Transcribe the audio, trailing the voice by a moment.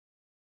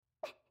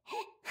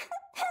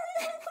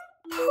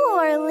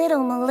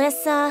little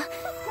Melissa.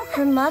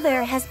 Her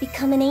mother has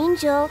become an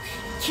angel,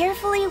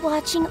 carefully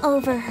watching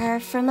over her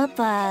from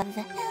above.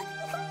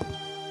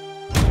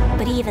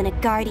 But even a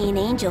guardian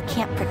angel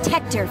can't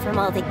protect her from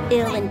all the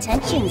ill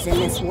intentions in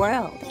this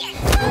world.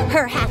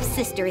 Her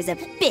half-sister is a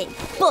big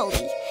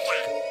bully.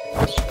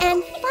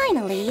 And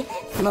finally,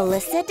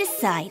 Melissa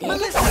decided...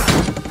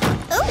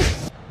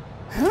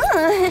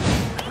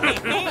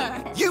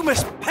 You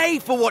must pay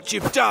for what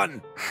you've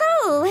done!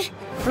 Oh,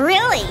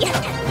 really?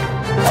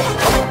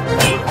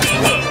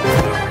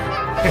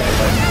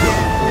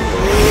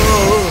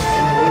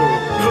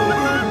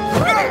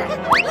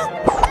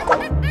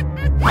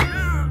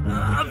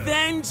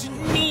 Avenge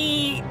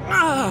me!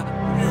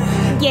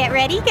 Get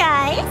ready,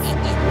 guys.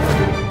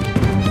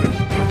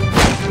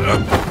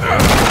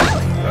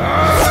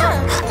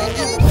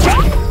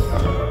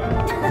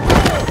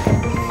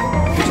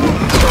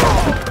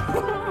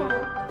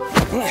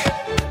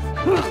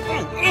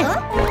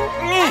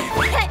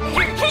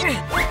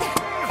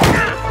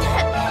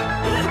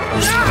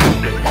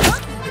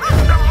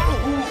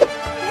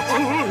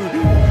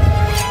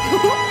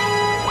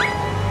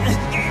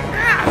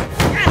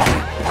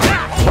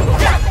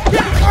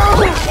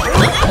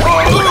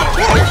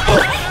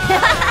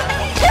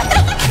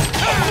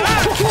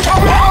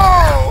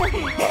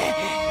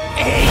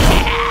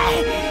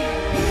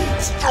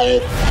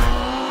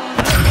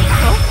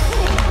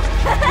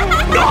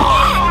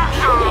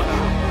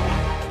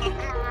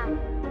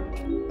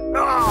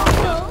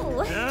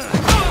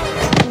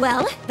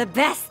 Well, the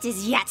best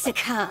is yet to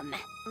come.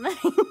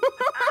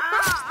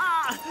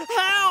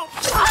 Help!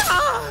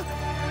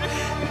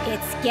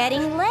 It's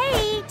getting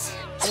late.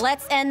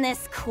 Let's end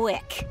this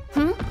quick.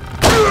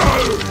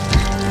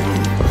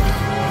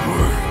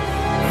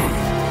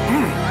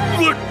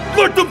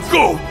 Let them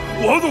go!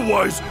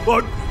 Otherwise,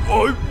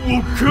 I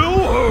will kill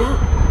her!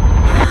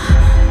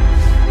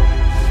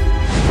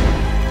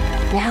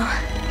 Now,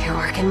 you're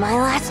working my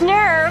last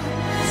nerve.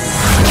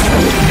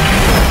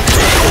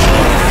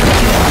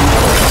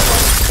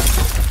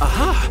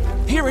 Aha!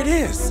 Here it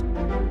is!